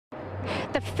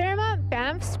at Fairmont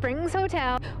Banff Springs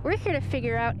Hotel. We're here to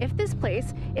figure out if this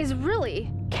place is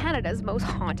really Canada's most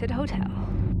haunted hotel.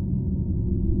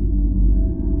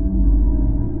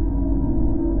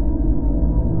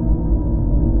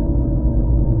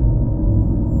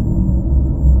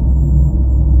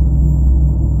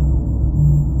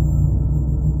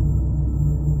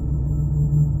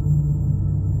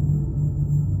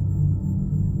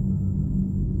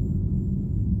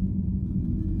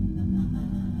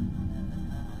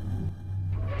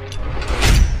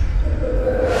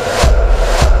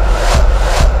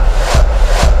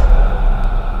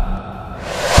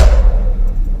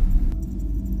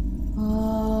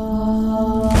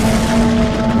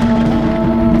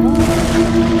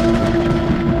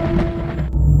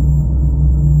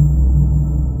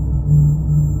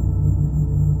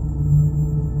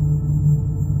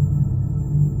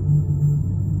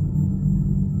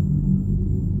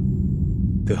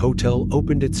 The hotel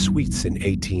opened its suites in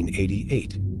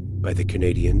 1888 by the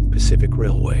Canadian Pacific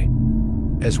Railway.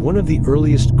 As one of the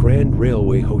earliest Grand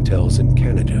Railway hotels in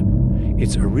Canada,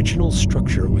 its original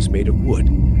structure was made of wood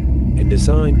and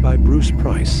designed by Bruce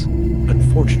Price.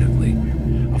 Unfortunately,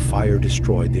 a fire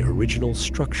destroyed the original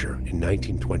structure in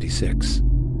 1926.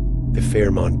 The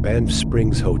Fairmont Banff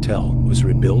Springs Hotel was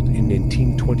rebuilt in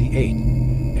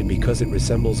 1928, and because it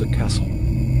resembles a castle,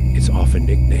 it's often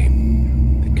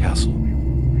nicknamed the Castle.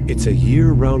 It's a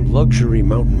year-round luxury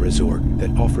mountain resort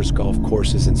that offers golf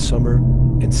courses in summer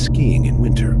and skiing in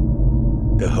winter.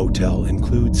 The hotel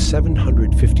includes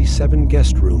 757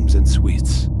 guest rooms and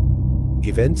suites,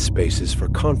 event spaces for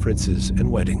conferences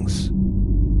and weddings,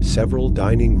 several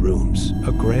dining rooms,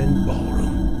 a grand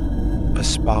ballroom, a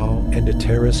spa, and a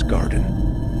terrace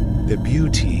garden. The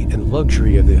beauty and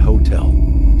luxury of the hotel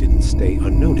didn't stay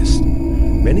unnoticed.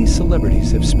 Many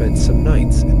celebrities have spent some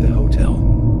nights at the hotel,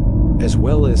 as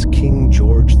well as King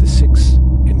George VI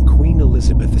and Queen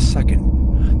Elizabeth II.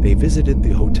 They visited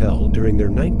the hotel during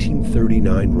their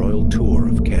 1939 royal tour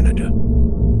of Canada.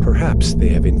 Perhaps they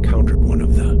have encountered one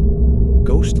of the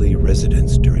ghostly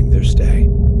residents during their stay.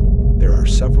 There are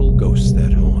several ghosts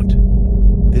that haunt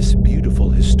this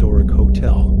beautiful historic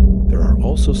hotel. There are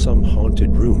also some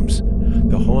haunted rooms.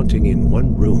 The haunting in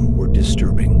one room were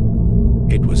disturbing.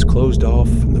 It was closed off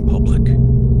from the public.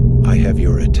 I have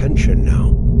your attention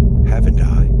now, haven't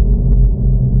I?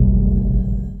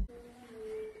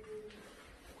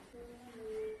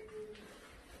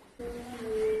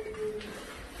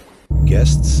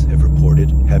 Guests have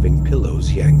reported having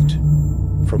pillows yanked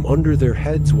from under their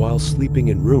heads while sleeping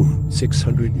in room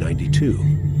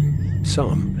 692.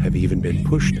 Some have even been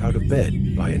pushed out of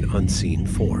bed by an unseen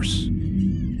force.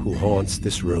 Who haunts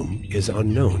this room is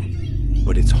unknown,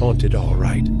 but it's haunted all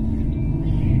right.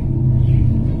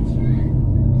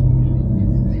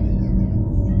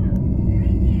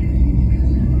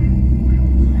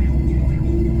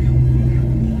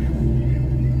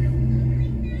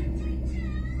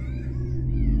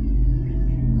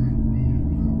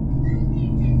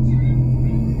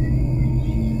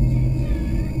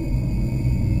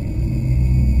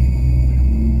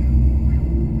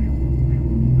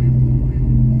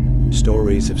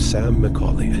 Stories of Sam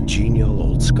Macaulay, a genial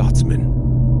old Scotsman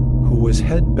who was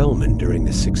head bellman during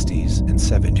the 60s and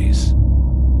 70s,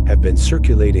 have been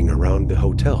circulating around the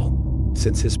hotel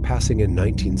since his passing in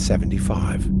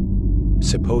 1975.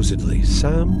 Supposedly,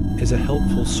 Sam is a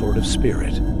helpful sort of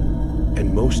spirit,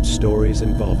 and most stories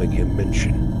involving him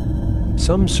mention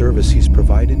some service he's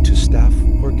provided to staff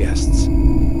or guests.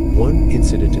 One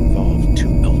incident involved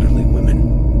two elderly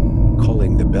women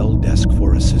calling the bell desk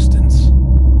for assistance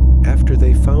after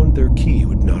they found their key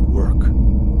would not work.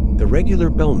 The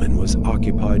regular bellman was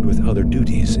occupied with other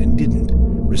duties and didn't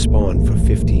respond for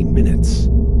 15 minutes.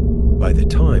 By the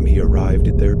time he arrived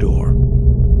at their door,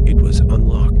 it was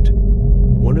unlocked.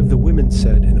 One of the women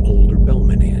said an older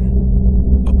bellman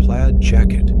in a plaid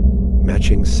jacket,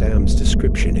 matching Sam's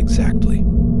description exactly,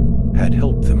 had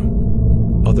helped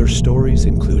them. Other stories,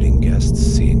 including guests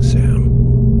seeing Sam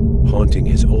haunting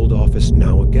his old office,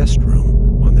 now a guest room,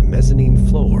 on the mezzanine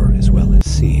floor, as well as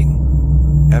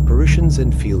seeing apparitions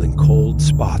and feeling cold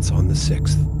spots on the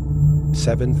 6th,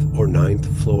 7th, or 9th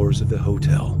floors of the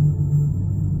hotel.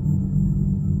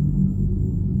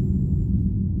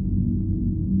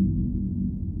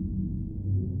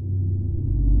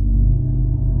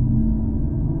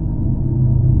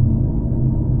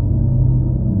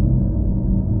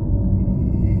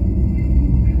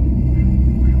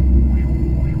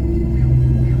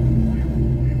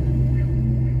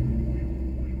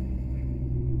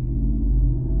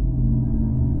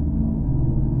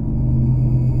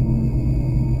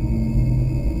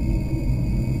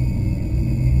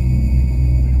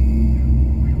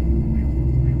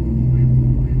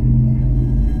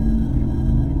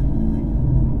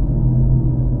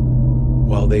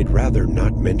 they'd rather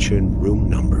not mention room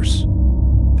numbers.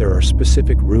 There are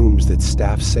specific rooms that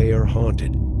staff say are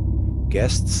haunted.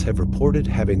 Guests have reported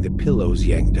having the pillows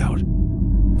yanked out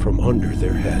from under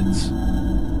their heads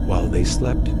while they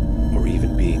slept, or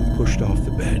even being pushed off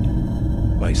the bed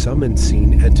by some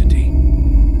unseen entity.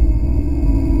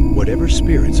 Whatever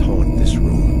spirits haunt this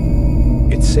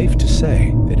room, it's safe to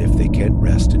say that if they can't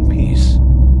rest in peace,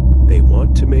 they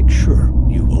want to make sure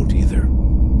you won't either.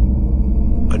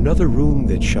 Another room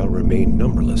that shall remain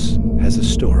numberless has a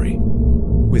story,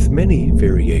 with many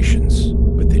variations,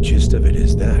 but the gist of it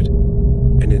is that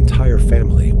an entire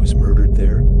family was murdered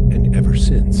there, and ever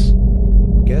since,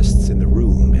 guests in the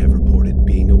room have reported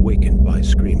being awakened by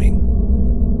screaming.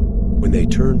 When they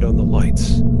turned on the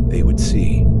lights, they would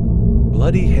see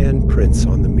bloody handprints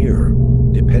on the mirror,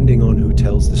 depending on who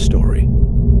tells the story.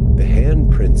 The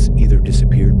handprints either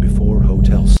disappeared before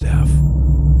hotel staff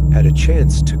had a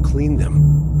chance to clean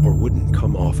them or wouldn't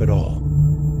come off at all.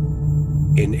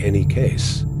 In any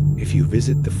case, if you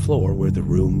visit the floor where the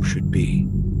room should be,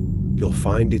 you'll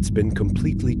find it's been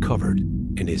completely covered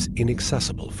and is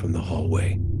inaccessible from the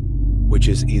hallway, which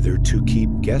is either to keep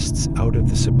guests out of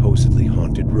the supposedly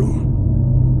haunted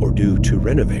room or due to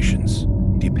renovations,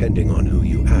 depending on who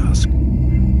you ask.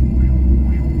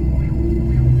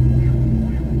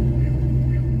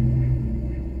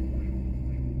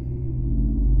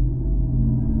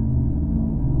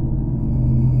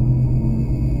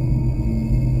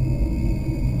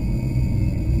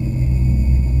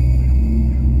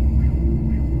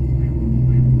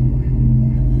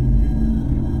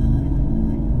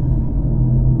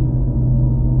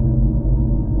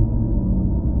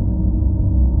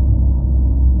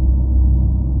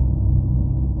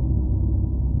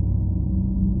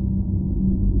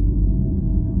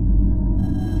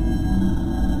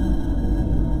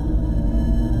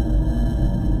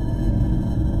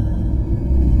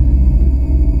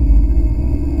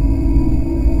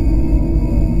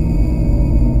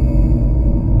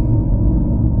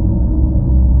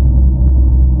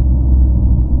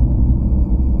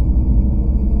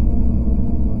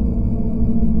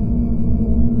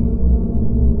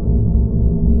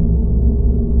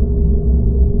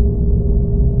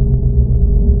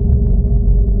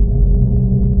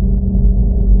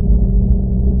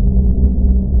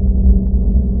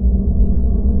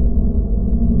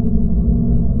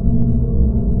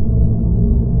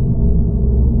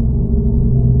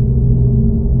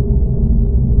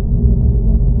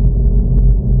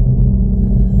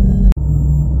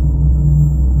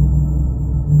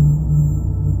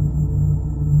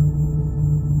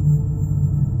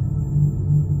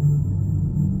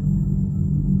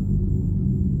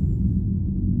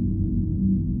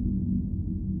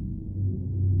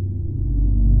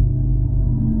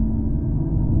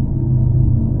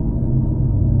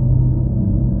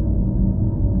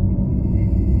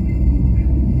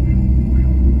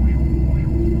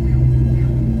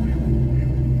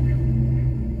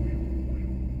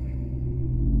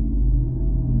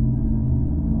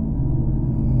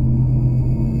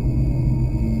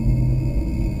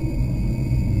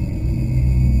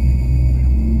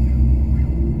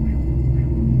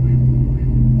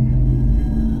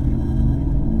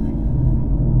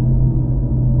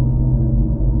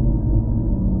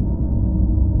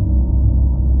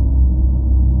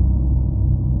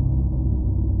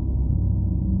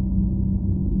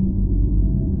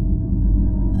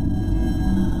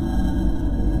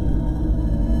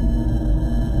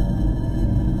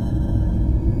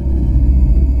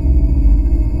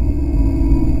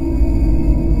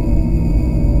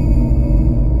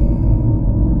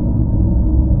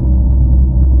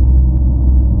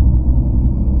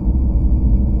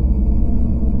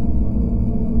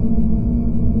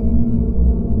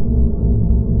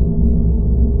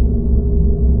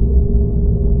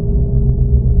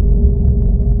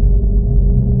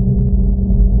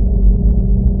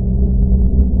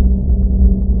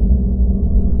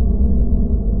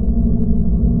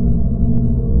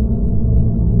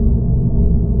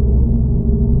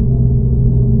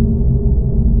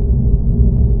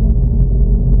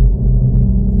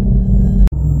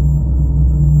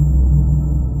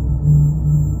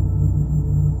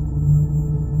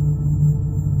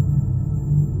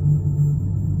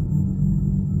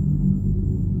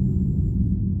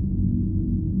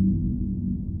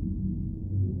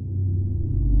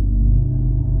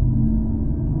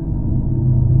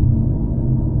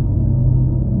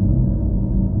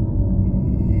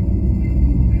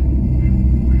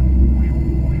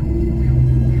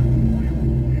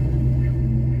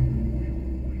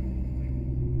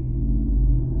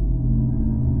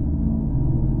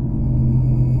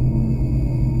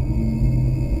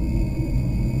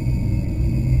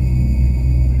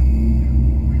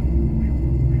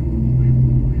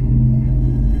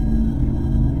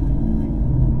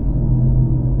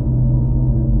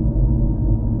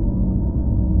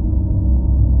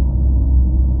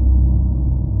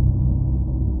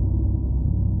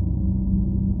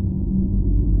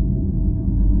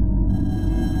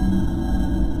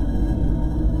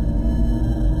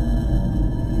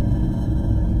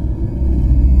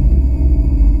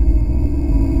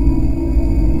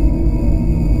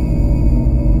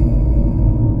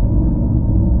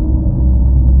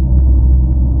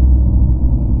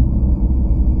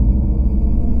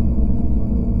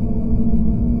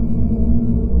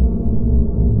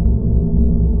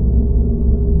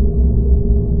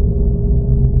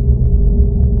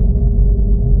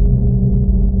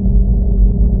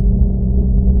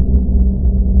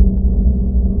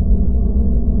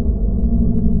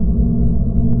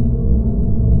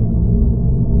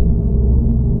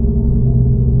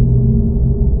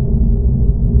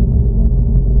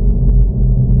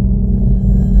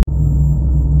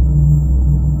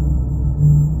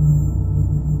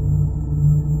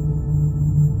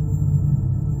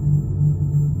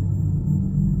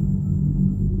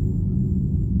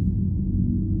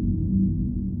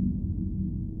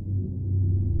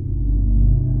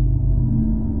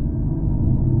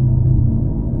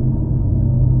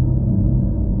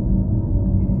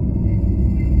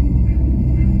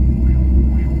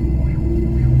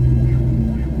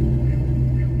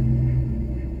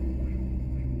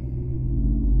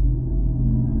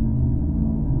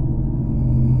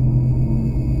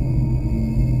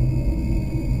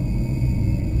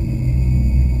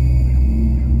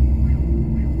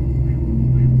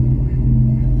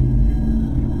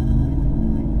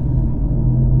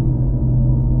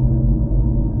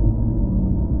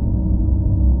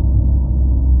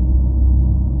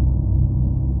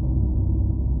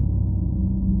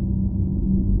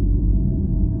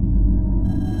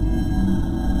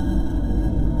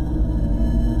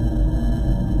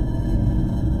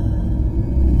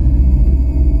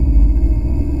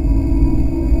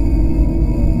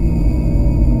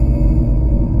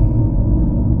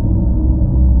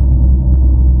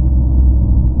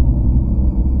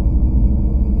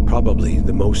 probably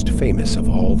the most famous of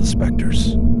all the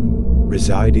specters.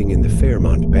 Residing in the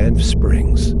Fairmont, Banff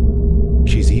Springs,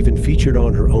 she's even featured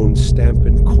on her own stamp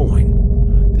and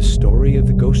coin. The story of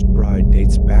the ghost bride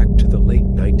dates back to the late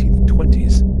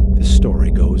 1920s. The story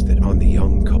goes that on the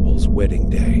young couple's wedding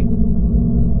day,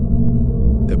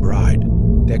 the bride,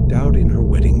 decked out in her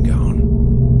wedding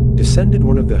gown, descended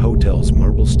one of the hotel's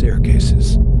marble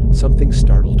staircases. Something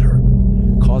startled her,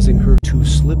 causing her to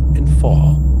slip and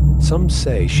fall. Some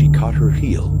say she caught her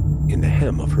heel in the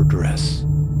hem of her dress.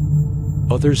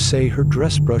 Others say her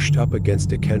dress brushed up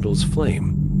against a candle's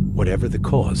flame. Whatever the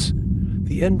cause,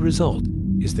 the end result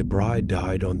is the bride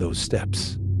died on those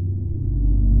steps.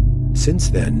 Since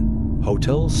then,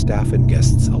 hotel staff and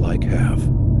guests alike have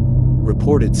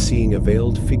reported seeing a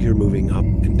veiled figure moving up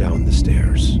and down the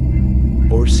stairs,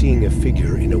 or seeing a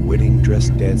figure in a wedding dress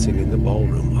dancing in the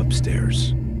ballroom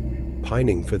upstairs,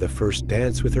 pining for the first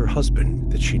dance with her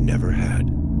husband that she never had.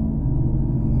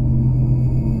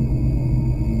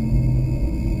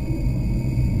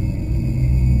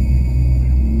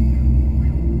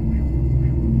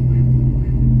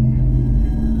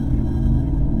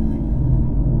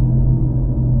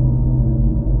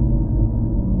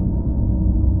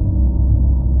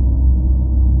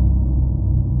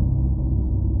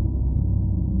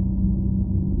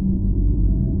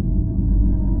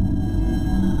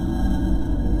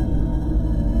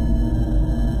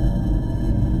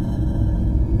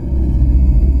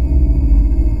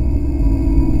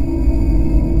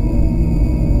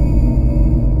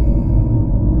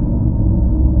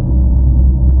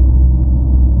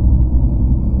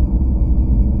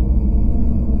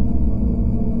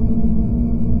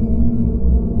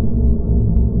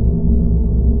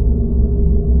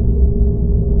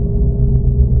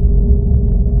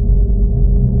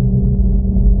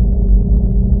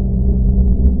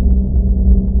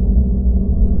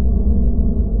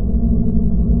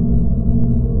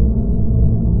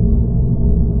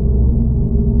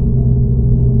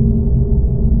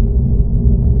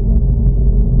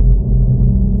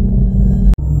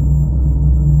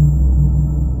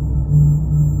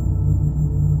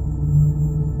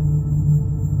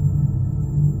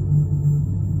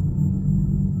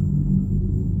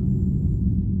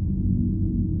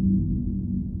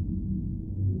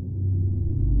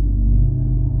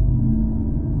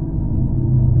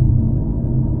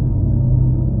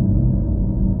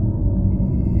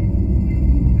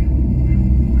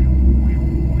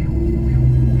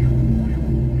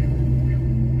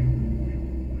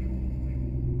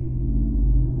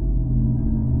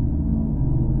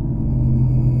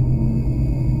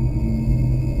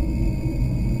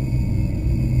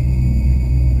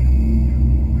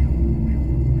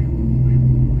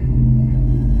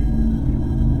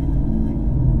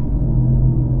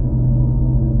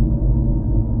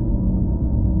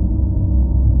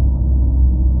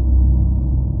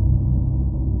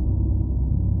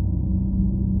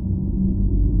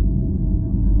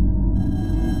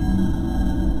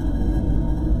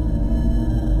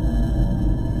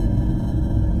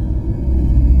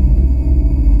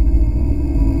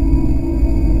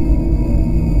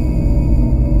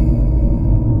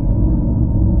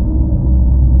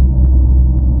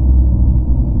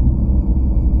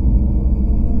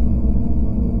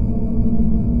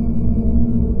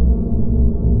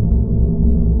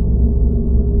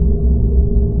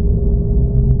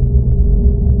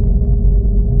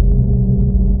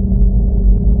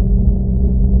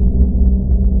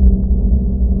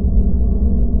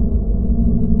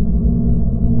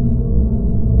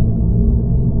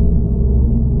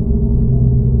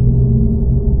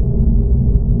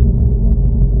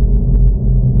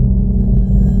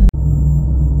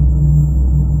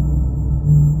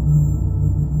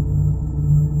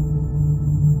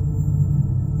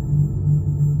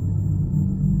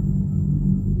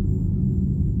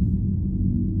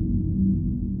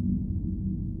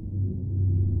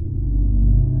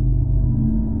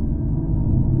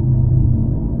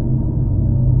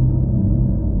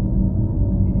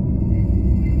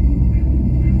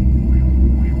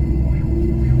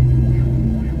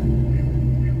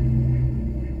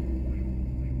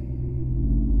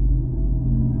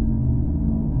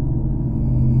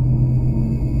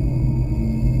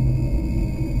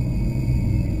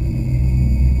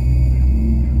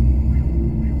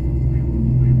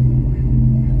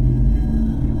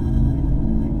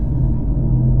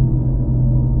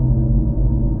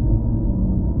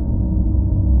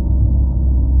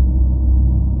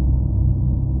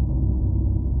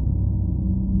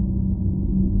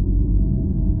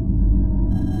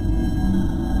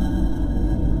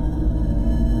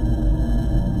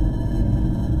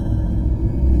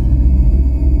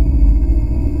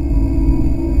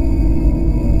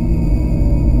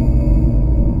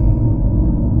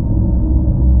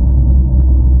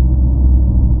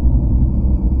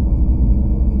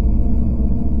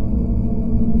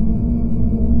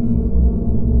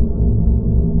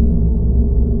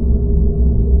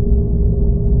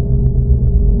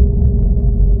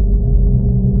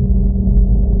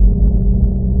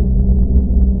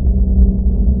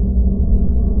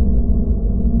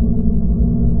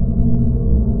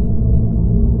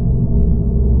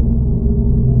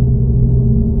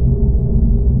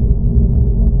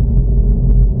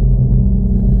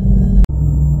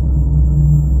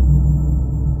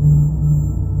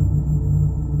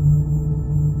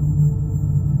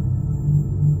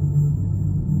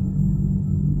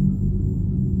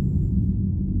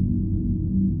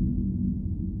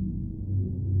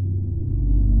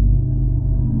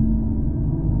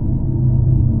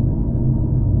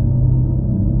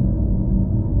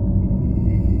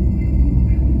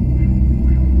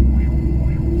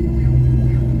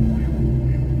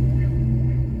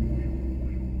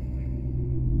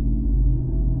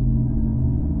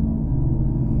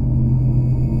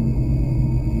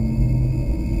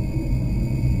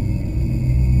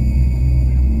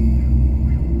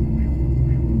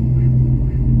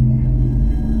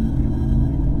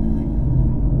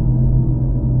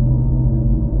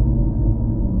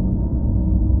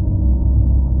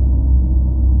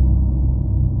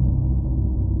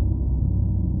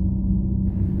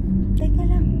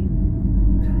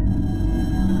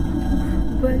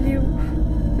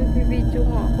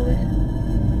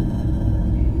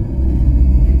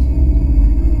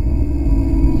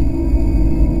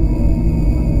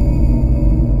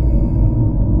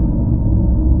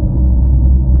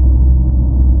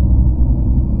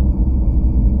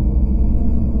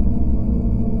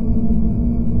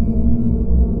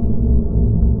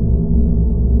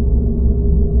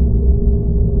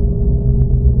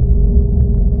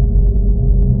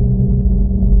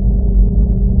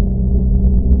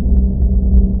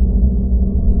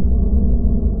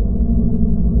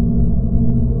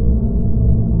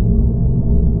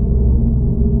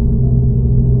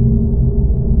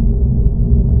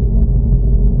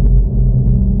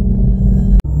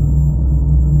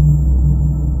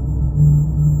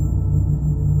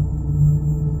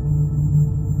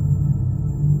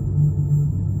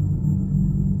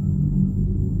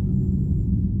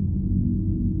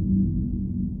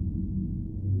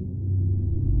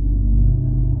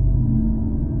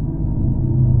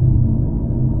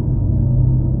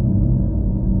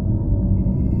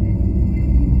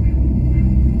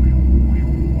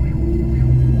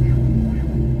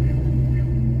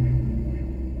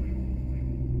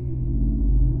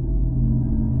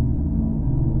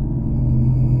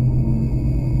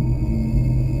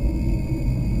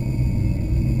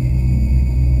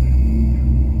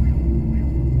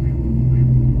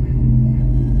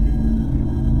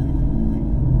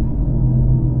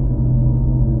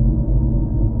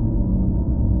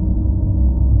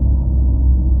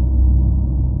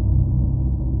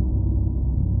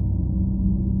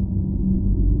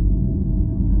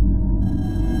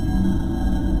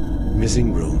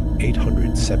 Missing room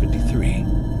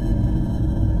 873.